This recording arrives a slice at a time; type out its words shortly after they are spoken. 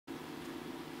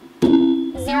What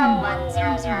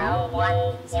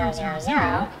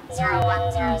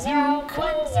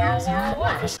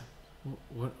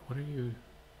are you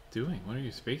doing? What are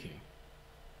you speaking?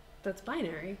 That's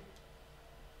binary.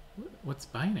 What's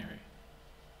binary?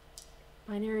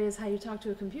 Binary is how you talk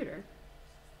to a computer.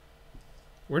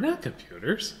 We're not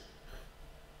computers.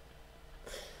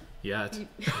 Yet.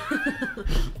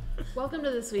 Welcome to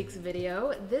this week's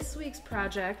video. This week's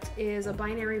project is a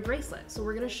binary bracelet. So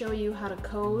we're going to show you how to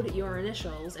code your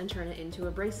initials and turn it into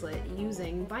a bracelet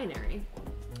using binary.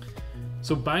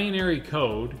 So binary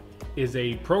code is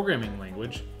a programming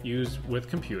language used with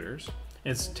computers.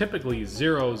 It's typically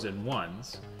zeros and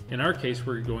ones. In our case,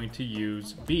 we're going to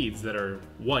use beads that are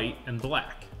white and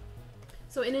black.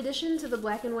 So in addition to the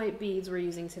black and white beads we're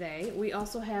using today, we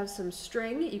also have some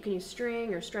string. You can use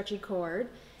string or stretchy cord.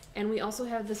 And we also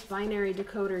have this binary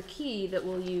decoder key that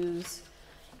we'll use.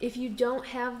 If you don't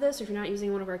have this, or if you're not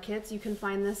using one of our kits, you can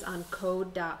find this on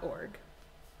code.org.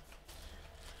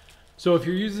 So if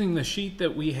you're using the sheet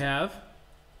that we have,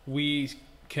 we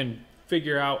can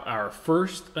figure out our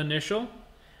first initial,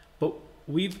 but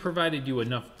we've provided you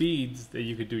enough beads that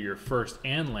you could do your first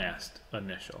and last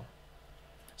initial.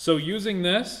 So using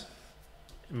this,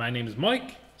 my name is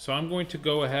Mike, so I'm going to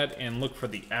go ahead and look for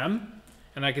the M,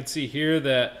 and I can see here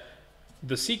that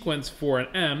the sequence for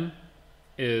an M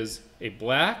is a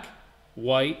black,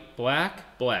 white,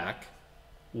 black, black,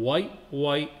 white,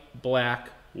 white, black,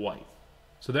 white.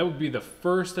 So that would be the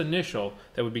first initial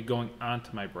that would be going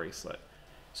onto my bracelet.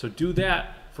 So do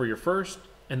that for your first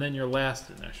and then your last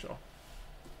initial.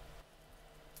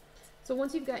 So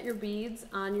once you've got your beads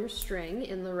on your string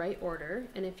in the right order,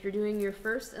 and if you're doing your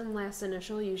first and last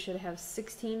initial, you should have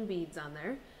 16 beads on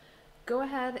there. Go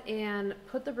ahead and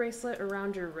put the bracelet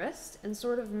around your wrist and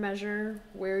sort of measure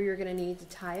where you're going to need to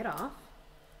tie it off.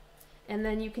 And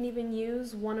then you can even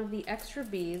use one of the extra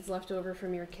beads left over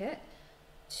from your kit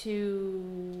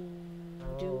to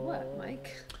do what,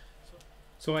 Mike?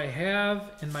 So I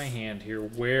have in my hand here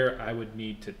where I would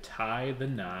need to tie the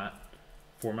knot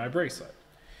for my bracelet.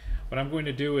 What I'm going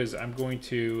to do is I'm going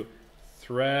to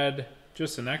thread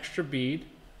just an extra bead,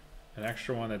 an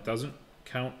extra one that doesn't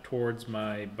count towards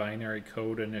my binary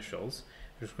code initials.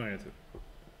 I'm just going to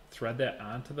thread that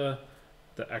onto the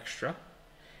extra.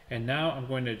 And now I'm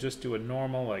going to just do a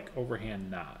normal like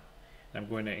overhand knot. And I'm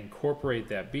going to incorporate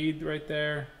that bead right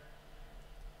there.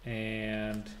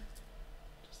 And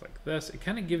just like this, it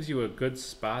kind of gives you a good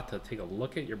spot to take a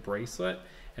look at your bracelet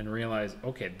and realize,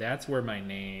 okay, that's where my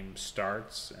name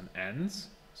starts and ends.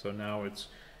 So now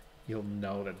you'll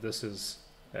know that this is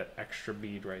that extra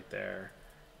bead right there.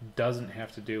 Doesn't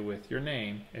have to do with your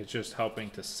name. It's just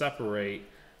helping to separate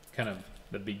kind of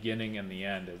the beginning and the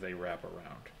end as they wrap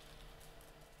around.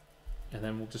 And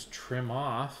then we'll just trim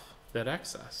off that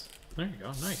excess. There you go,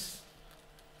 nice.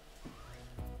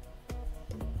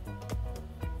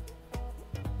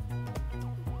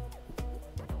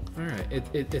 All right,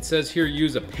 it says here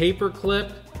use a paper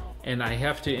clip, and I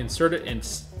have to insert it and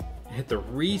hit the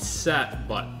reset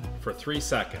button for 3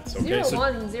 seconds. Okay, 0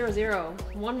 1 0 0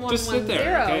 1 1 just 1 sit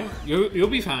there. 0. Okay, you'll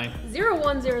be fine. 0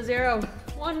 1 0 0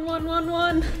 1 1 1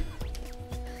 1.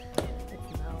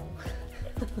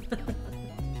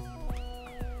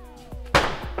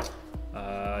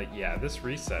 Yeah, this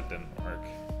reset didn't work.